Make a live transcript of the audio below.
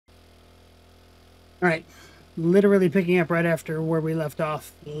All right, literally picking up right after where we left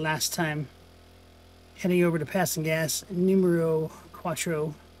off last time. Heading over to Pass N Gas, numero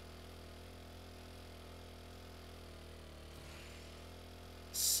quattro.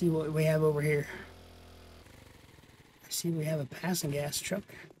 See what we have over here. I see we have a Pass N Gas truck.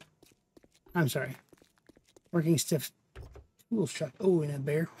 I'm sorry. Working stiff tools truck. Oh, and a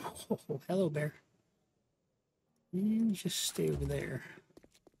bear. Oh, hello, bear. And just stay over there.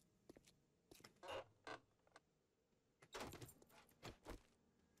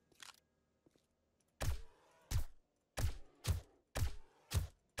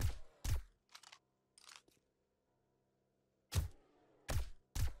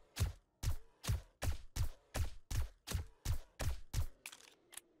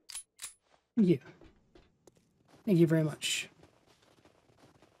 Thank you. Thank you very much.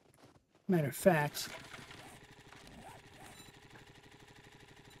 Matter of fact,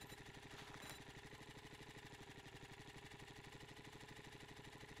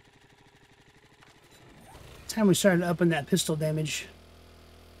 time we started upping that pistol damage.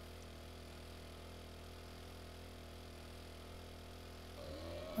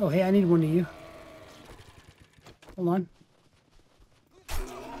 Oh, hey, I need one of you. Hold on.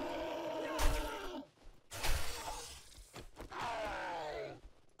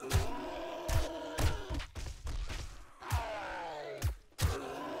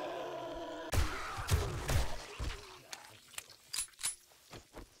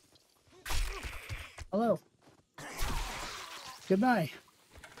 Hello. Goodbye.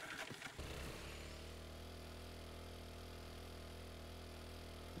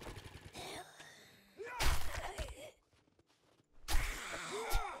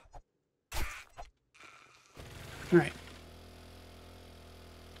 All right.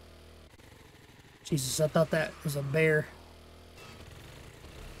 Jesus, I thought that was a bear.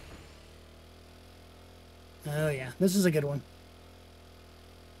 Oh, yeah. This is a good one.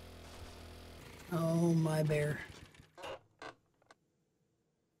 Oh, my bear.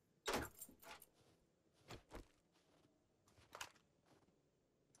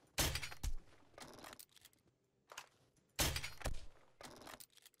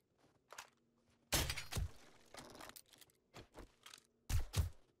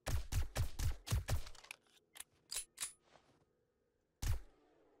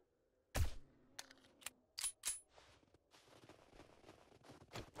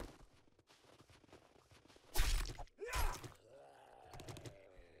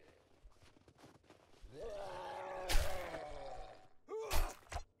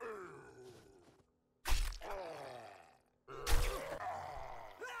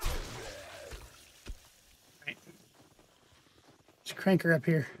 Crank her up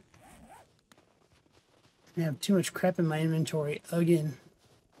here. I have too much crap in my inventory again.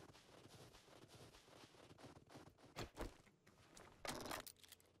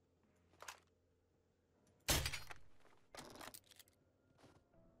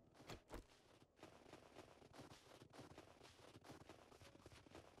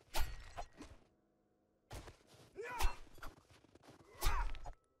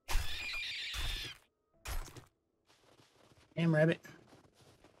 Damn rabbit.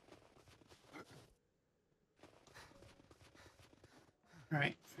 All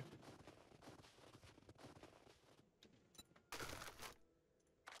right.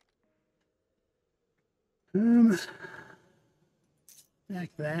 Back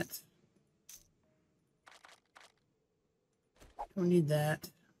that. Don't need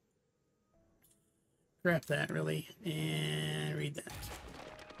that. Scrap that, really, and read that.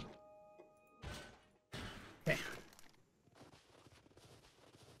 Okay.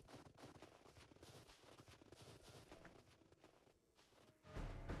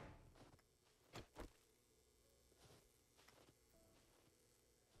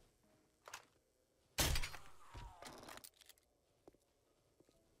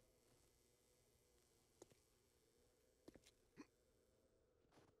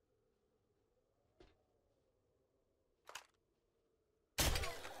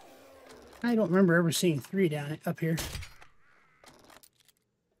 I don't remember ever seeing 3 down up here.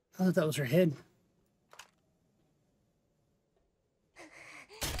 I thought that was her head.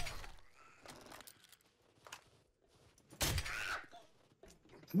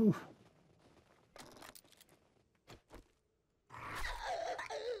 Ooh.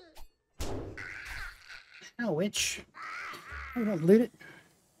 Ow, witch. Oh, don't loot it.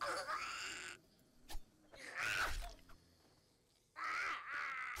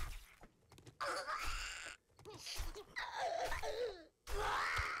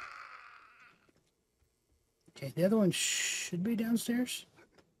 Okay, the other one should be downstairs.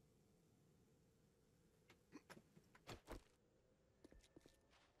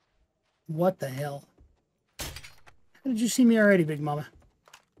 What the hell? How did you see me already, Big Mama?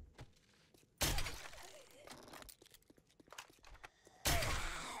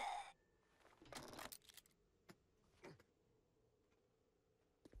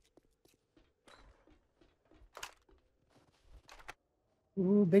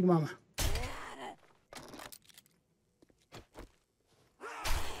 Ooh, Big Mama.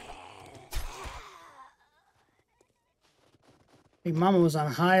 Big Mama was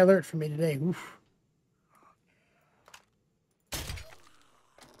on high alert for me today. Oof.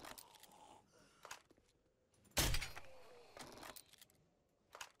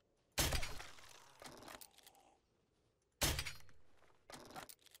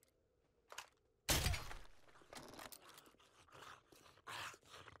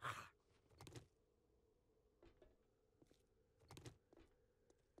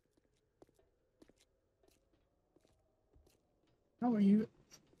 How are you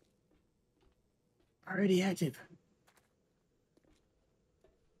already active?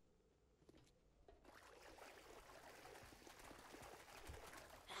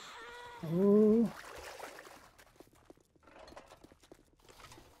 Oh.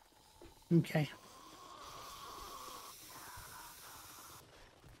 Okay.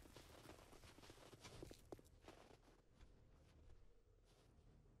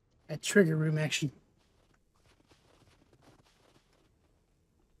 That trigger room action.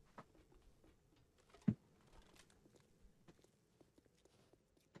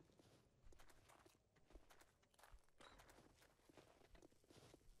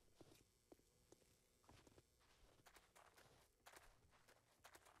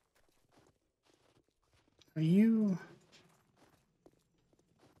 Are you...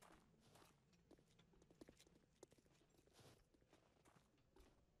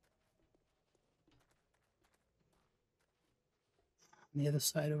 on the other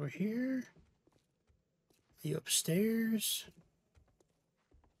side over here? Are you upstairs?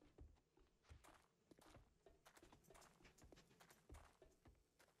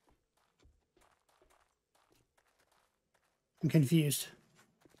 I'm confused.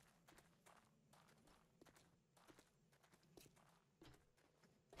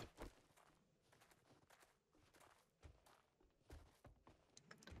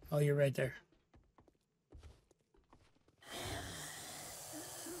 Oh, you're right there.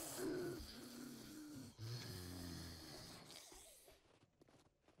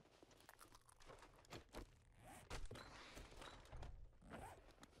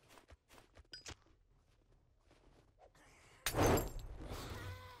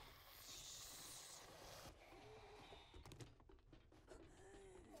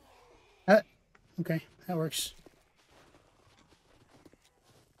 Okay, that works.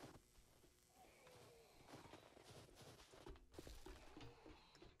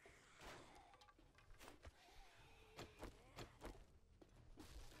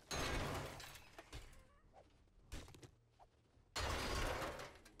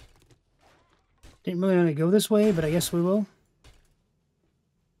 Didn't really want to go this way, but I guess we will.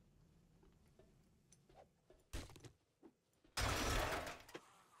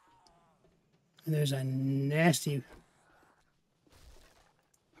 And there's a nasty...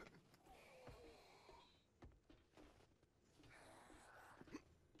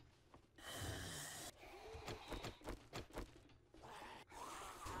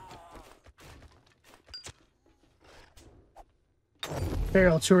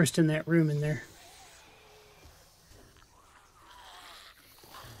 feral tourist in that room in there.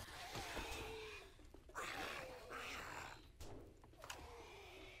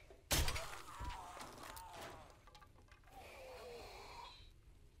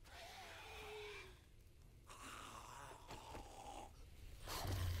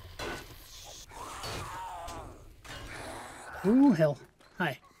 Ooh, hell.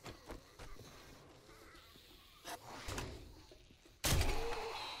 Hi.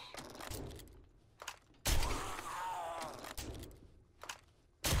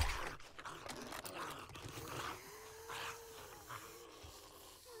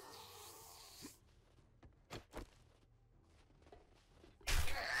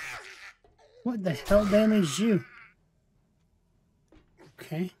 What the hell damaged you?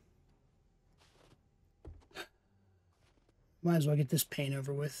 Okay. Might as well get this pain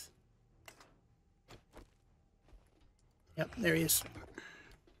over with. Yep, there he is.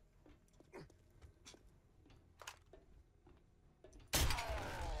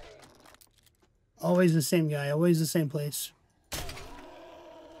 Always the same guy, always the same place.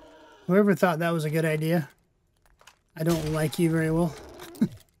 Whoever thought that was a good idea, I don't like you very well.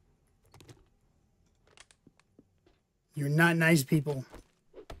 You're not nice people.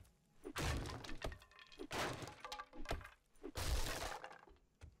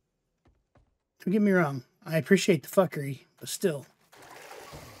 Don't get me wrong. I appreciate the fuckery, but still.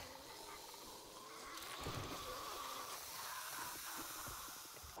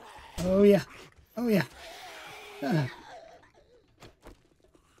 Oh, yeah. Oh, yeah.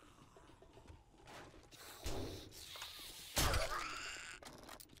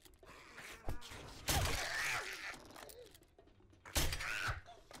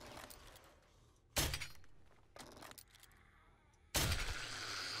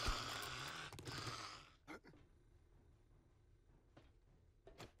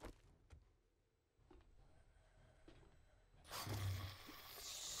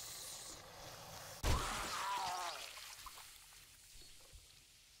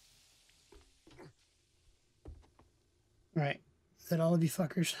 Right. Is that all of you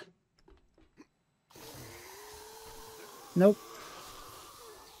fuckers? Nope.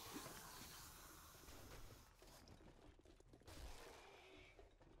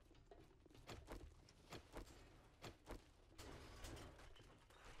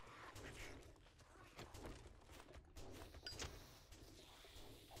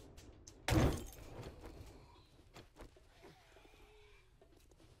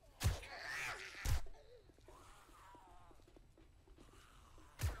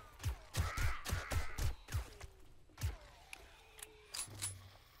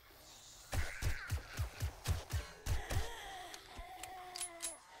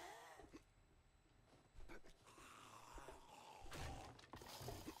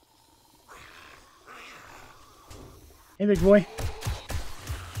 Hey, big boy.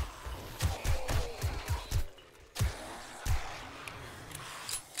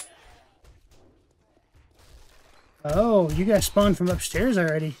 Oh, you guys spawned from upstairs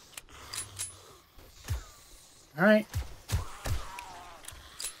already. All right.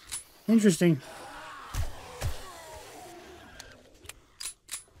 Interesting.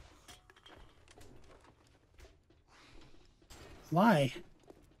 Why?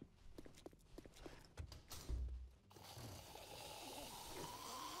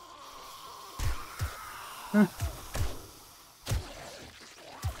 Huh.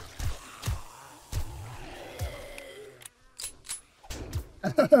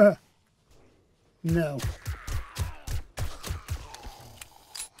 No.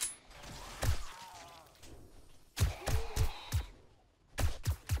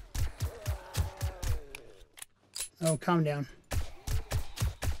 Oh, calm down.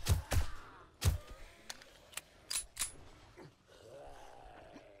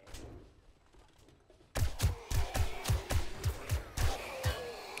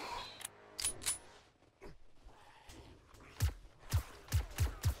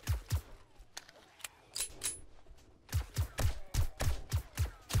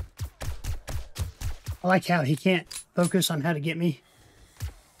 I like how he can't focus on how to get me.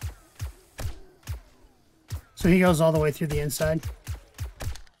 So he goes all the way through the inside.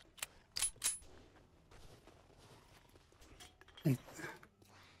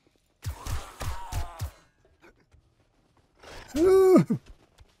 Ooh.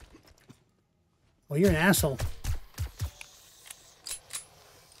 Well, you're an asshole.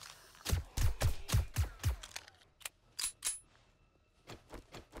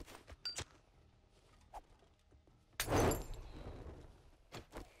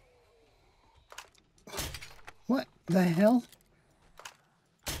 What the hell?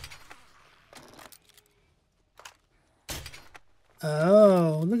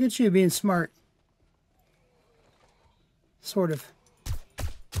 Oh, look at you being smart. Sort of.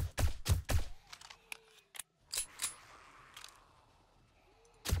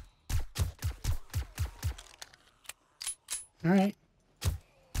 All right.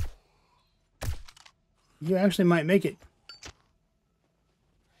 You actually might make it.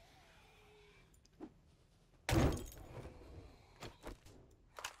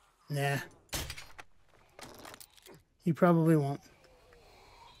 Nah. You probably won't.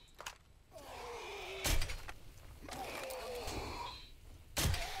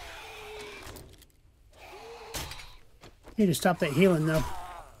 You need to stop that healing, though.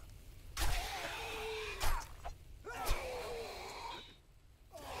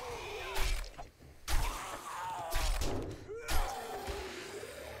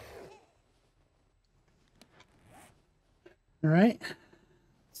 All right.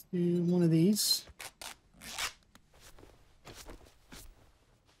 Let's do one of these.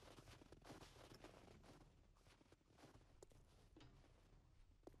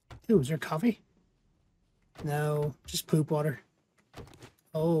 Ooh, is there coffee? No, just poop water.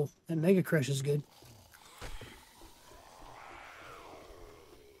 Oh, that Mega Crush is good.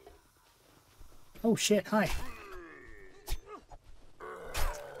 Oh shit, hi.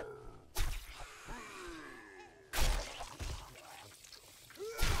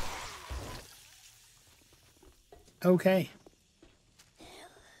 Okay.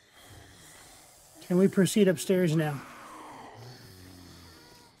 Can we proceed upstairs now?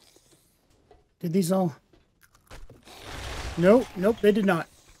 Did these all... Nope, nope, they did not.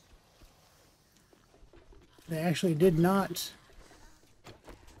 They actually did not.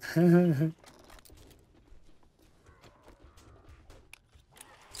 You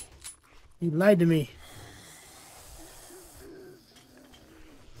lied to me.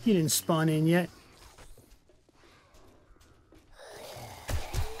 You didn't spawn in yet.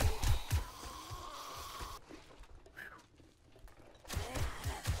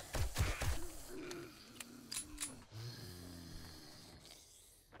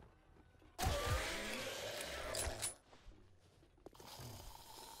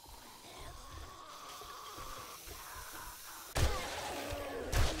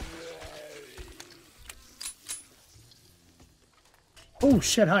 Oh,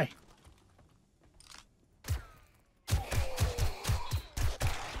 shit, hi.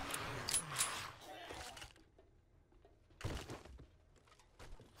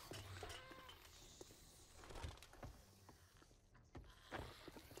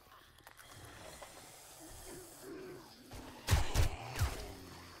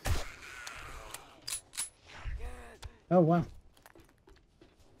 Oh, wow.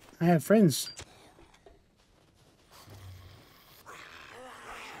 I have friends.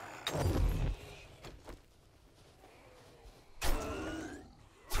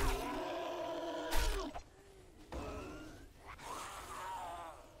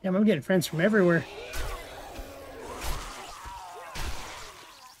 Yeah, I'm getting friends from everywhere.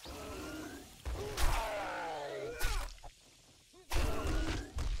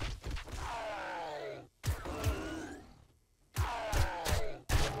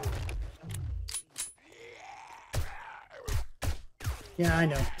 Yeah, I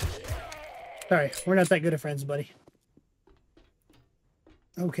know. Sorry, we're not that good of friends, buddy.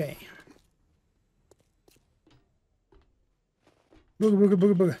 Okay. Booga, booga,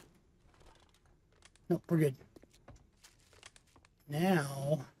 booga, booga. Nope, we're good.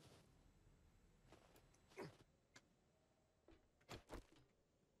 Now...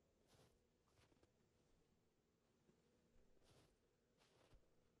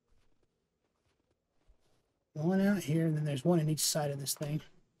 one out here, and then there's one on each side of this thing.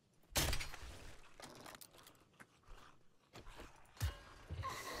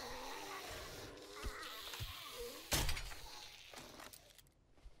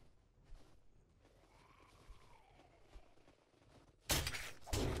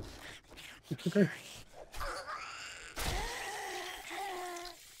 Okay.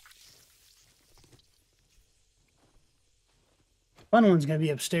 Fun one's gonna be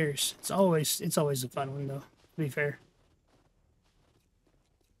upstairs. It's always a fun one though, to be fair.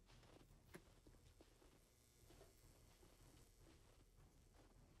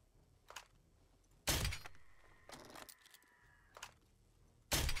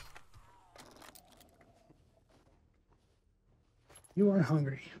 You are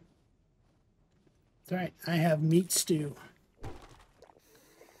hungry. It's alright, I have meat stew.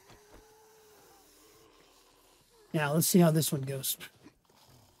 Now let's see how this one goes.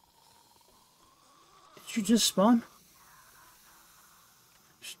 Did you just spawn?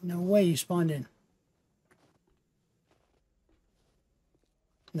 There's no way you spawned in.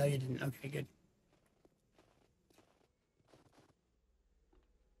 No, you didn't. Okay, good.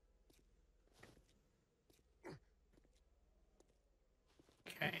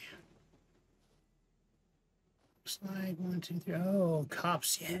 Okay. Looks like 1, 2, 3. Oh,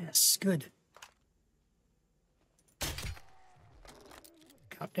 cops. Yes, good.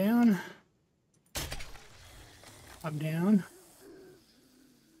 Cop down. Cop down.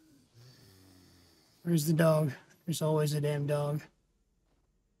 Where's the dog? There's always a damn dog.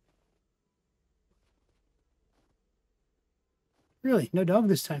 Really? No dog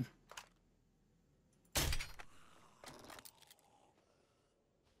this time?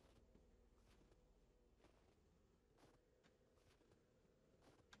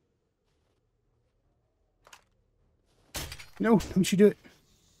 No, don't you do it.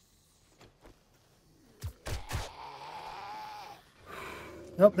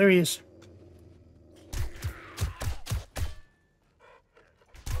 Oh, there he is.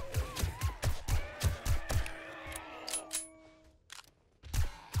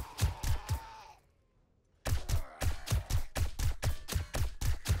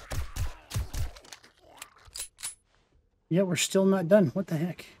 Yeah, we're still not done. What the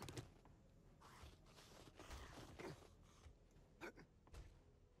heck?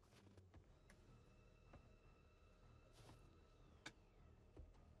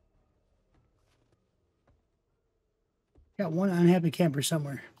 Got one unhappy camper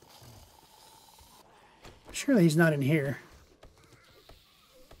somewhere. Surely he's not in here.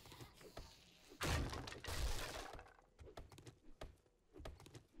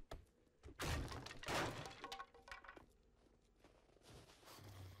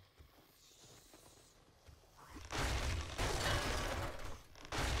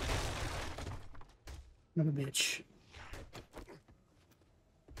 Another bitch.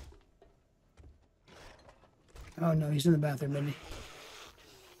 Oh no, he's in the bathroom, isn't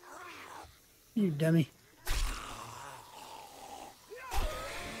he? You dummy.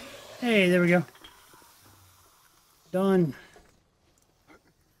 Hey, there we go. Done. I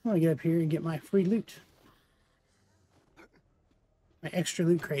want to get up here and get my free loot. My extra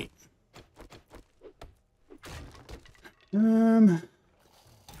loot crate. Eh.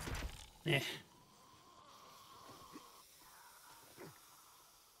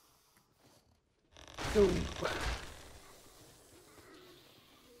 Go.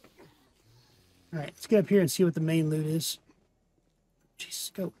 Alright, let's get up here and see what the main loot is.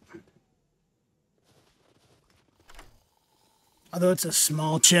 Jeez, go. Although it's a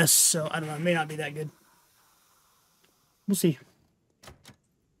small chest, so I don't know, it may not be that good. We'll see.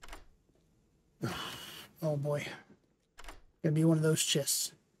 Oh boy. Gonna be one of those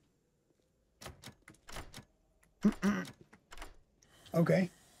chests. Okay.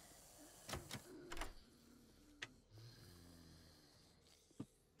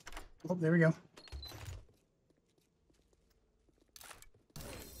 Oh, there we go.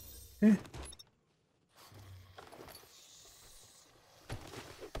 Eh.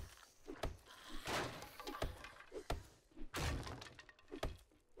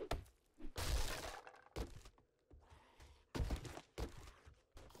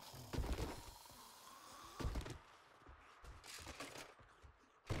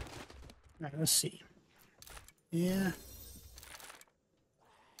 All right, let's see. Yeah.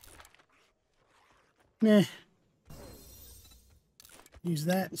 Meh. Use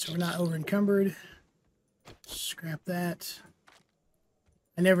that so we're not over encumbered. Scrap that.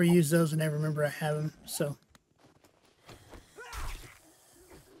 I never use those and I remember I have them, so.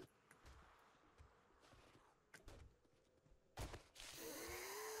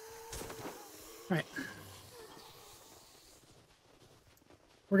 Alright.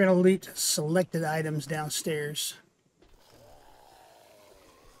 We're going to loot selected items downstairs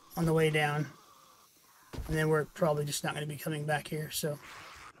on the way down. And then we're probably just not going to be coming back here, so.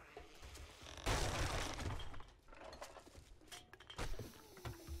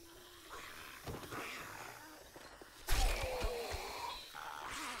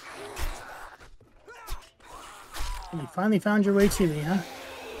 You finally found your way to me, huh?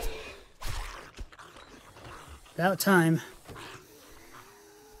 About time.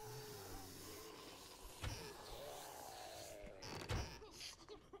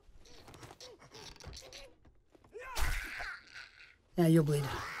 Yeah, you'll bleed.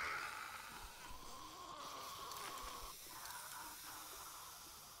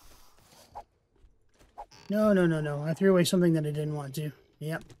 No, no, no, no. I threw away something that I didn't want to.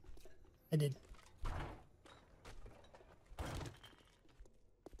 Yep, I did.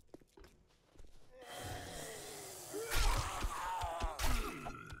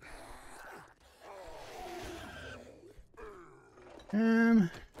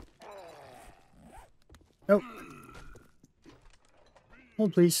 Oh.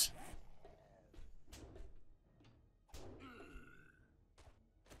 Hold, please.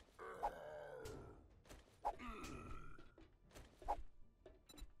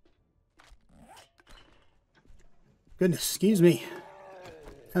 Goodness, excuse me.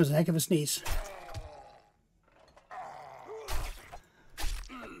 That was a heck of a sneeze.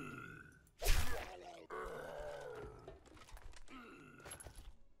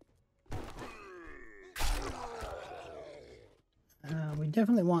 We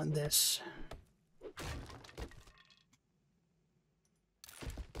definitely want this.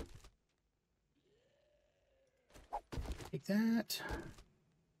 Take that.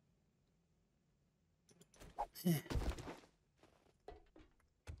 I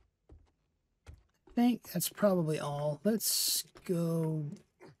think that's probably all. Let's go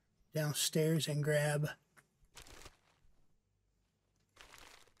downstairs and grab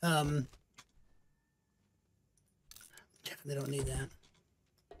definitely don't need that.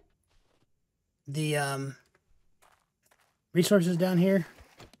 The resources down here.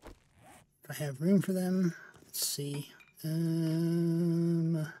 If I have room for them. Let's see.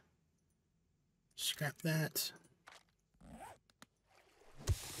 Scrap that.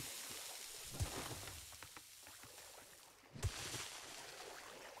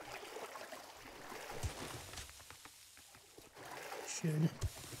 should.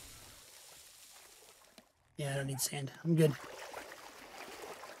 Yeah, I don't need sand. I'm good.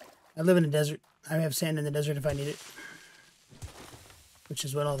 I live in a desert. I have sand in the desert if I need it. Which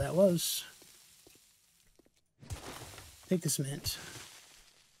is what all that was. Take the cement.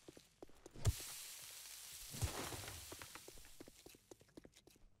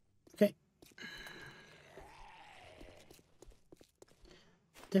 Okay.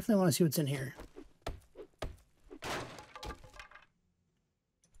 Definitely want to see what's in here.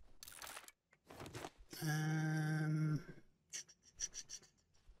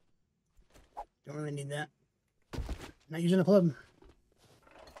 Don't really need that. Not using a plug.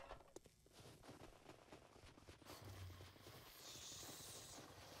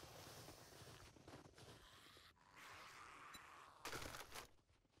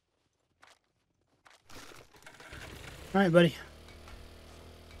 All right, buddy.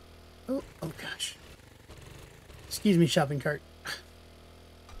 Oh gosh. Excuse me, shopping cart.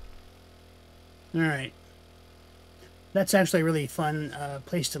 All right. That's actually a really fun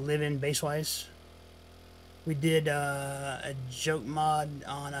place to live in base-wise. We did a joke mod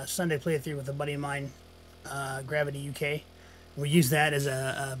on a Sunday playthrough with a buddy of mine, Gravity UK. We used that as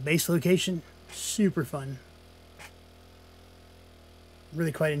a base location. Super fun.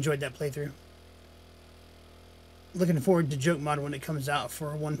 Really quite enjoyed that playthrough. Looking forward to joke mod when it comes out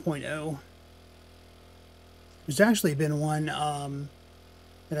for 1.0. There's actually been one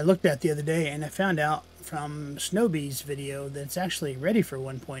that I looked at the other day, and I found out from Snowbee's video that it's actually ready for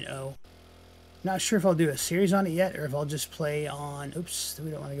 1.0. Not sure if I'll do a series on it yet, or if I'll just play on... Oops,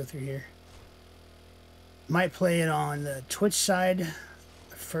 we don't want to go through here. Might play it on the Twitch side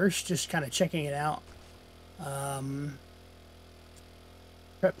first, just kind of checking it out.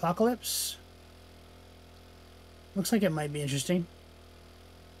 Preppocalypse. Looks like it might be interesting.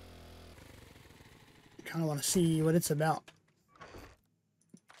 Kind of want to see what it's about.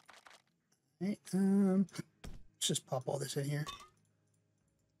 Okay, let's just pop all this in here.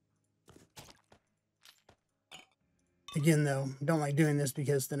 Again, though, don't like doing this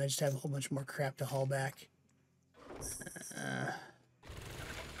because then I just have a whole bunch more crap to haul back.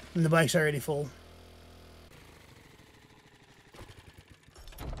 And the bike's already full.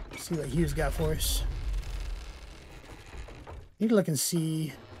 Let's see what Hugh's got for us. Need to look and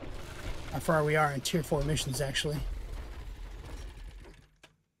see how far we are in Tier 4 missions, actually.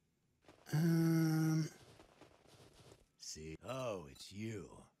 See? Oh, it's you.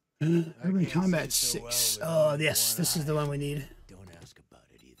 Urban Combat 6. Oh, yes, this is the one we need. Don't ask about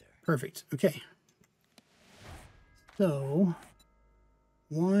it either. Perfect. Okay. So,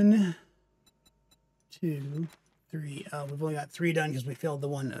 1, 2, 3. Oh, we've only got 3 done because we failed the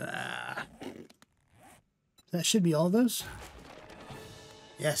one. That should be all of those.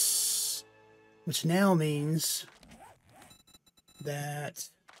 Yes. Which now means that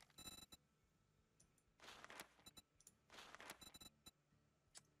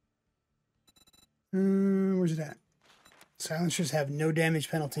where's it at? Silencers have no damage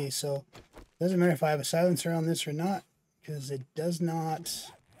penalty, so it doesn't matter if I have a silencer on this or not, because it does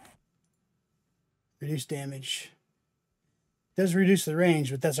not reduce damage. It does reduce the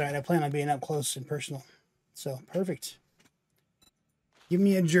range, but that's alright. I plan on being up close and personal. So, perfect. Give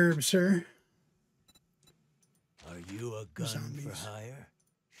me a gerb, sir. Are you a gun for hire?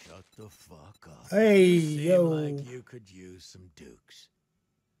 Shut the fuck up. Hey, yo. Like you could use some dukes.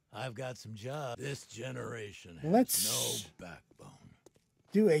 I've got some jobs. This generation has no backbone.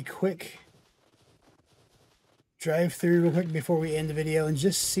 Do a quick drive through real quick before we end the video and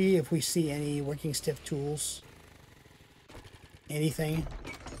just see if we see any working stiff tools. Anything.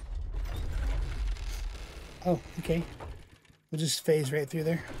 Oh, okay. We'll just phase right through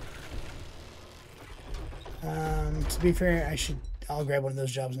there. To be fair, I'll grab one of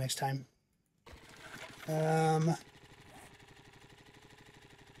those jobs next time.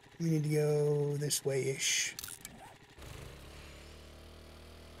 We need to go this way-ish.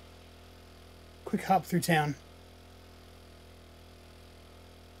 Quick hop through town.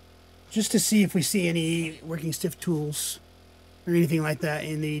 Just to see if we see any working stiff tools or anything like that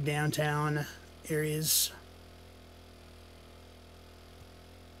in the downtown areas.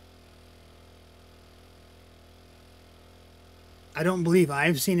 I don't believe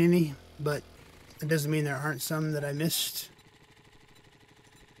I've seen any, but it doesn't mean there aren't some that I missed.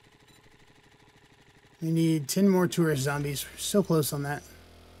 We need 10 more tourist zombies. We're so close on that.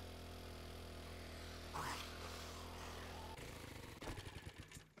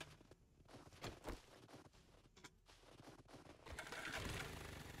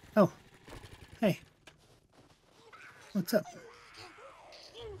 Oh. Hey. What's up?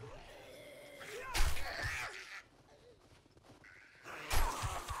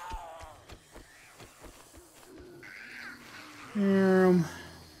 Hello.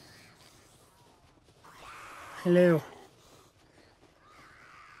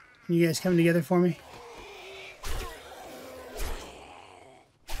 Can you guys come together for me?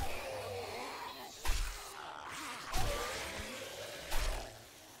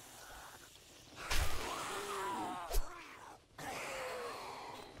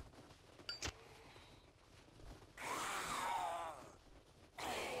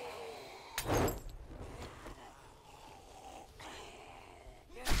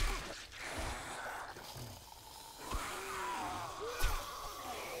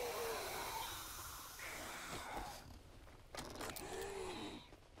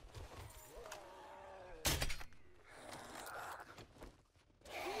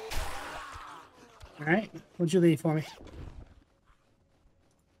 All right, what'd you leave for me?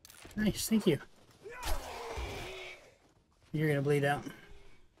 Nice, thank you. You're gonna bleed out.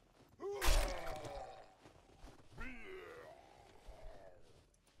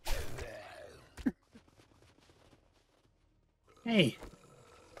 Hey,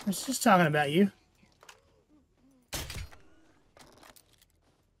 I was just talking about you.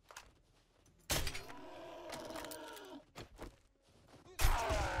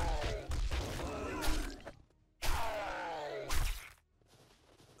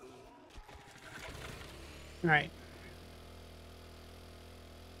 All right.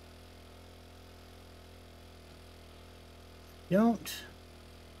 I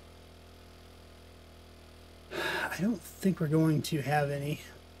don't think we're going to have any.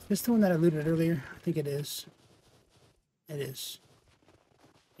 Is this the one that I looted earlier? I think it is. It is.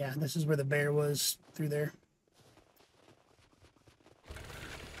 Yeah, this is where the bear was, through there.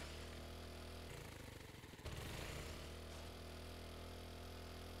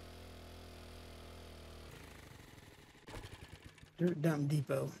 Dirt Dump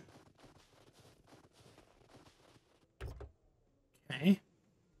Depot. Okay.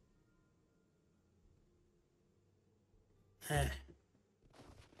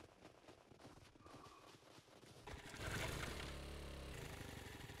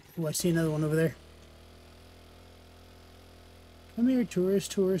 Oh, I see another one over there. Come here,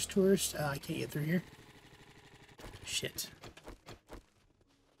 tourist, tourist, tourist. I can't get through here. Shit.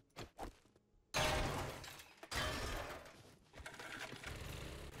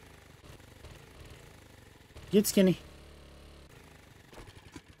 Get skinny.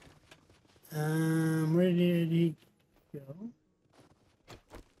 Where did he go?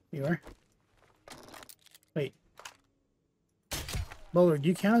 You are. Wait. Bowler, do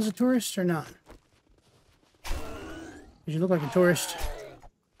you count as a tourist or not? Because you look like a tourist.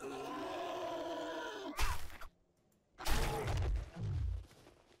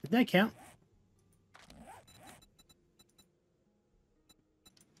 Did that count?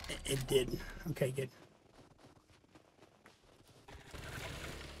 It did. Okay, good.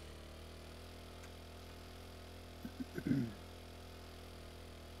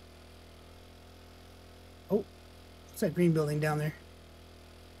 Oh, what's that green building down there?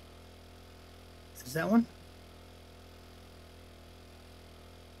 Is that one?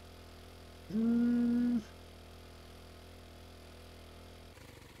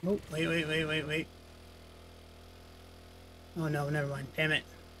 Oh, wait. Oh no, never mind. Damn it.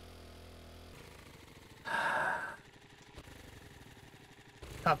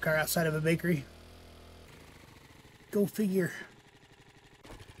 Cop car outside of a bakery. Go figure.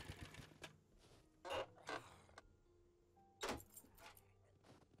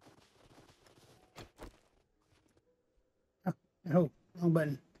 Oh, wrong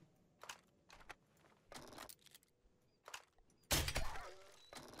button.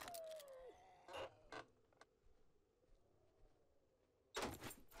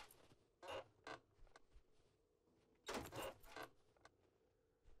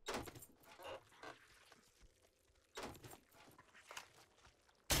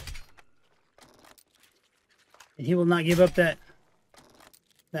 And he will not give up that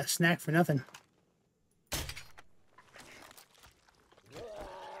snack for nothing.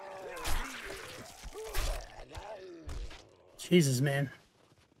 Jesus, man.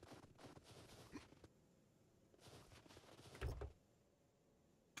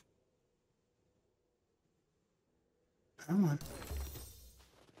 Come on.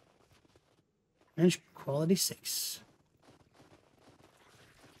 Bench quality 6.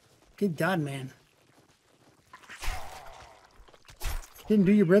 Good God, man. Didn't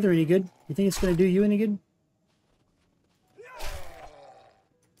do your brother any good. You think it's going to do you any good?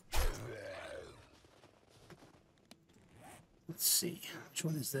 Let's see. Which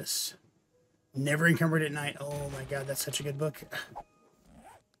one is this? Never Encumbered at Night. Oh my God, that's such a good book.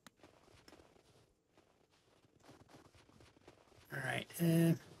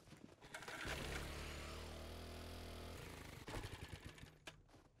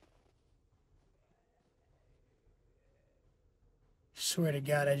 Swear to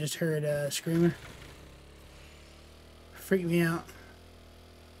God, I just heard a screamer. Freaked me out.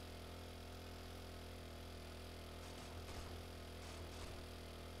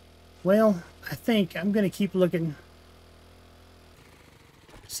 Well, I think I'm going to keep looking.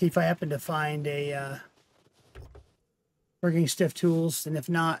 See if I happen to find a working stiff tools. And if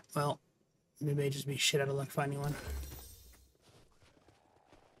not, well, maybe I just be shit out of luck finding one.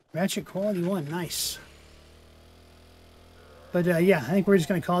 Ratchet quality 1, nice. But yeah, I think we're just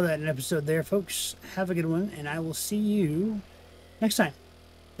going to call that an episode there, folks. Have a good one, and I will see you next time.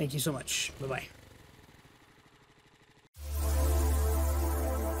 Thank you so much. Bye-bye.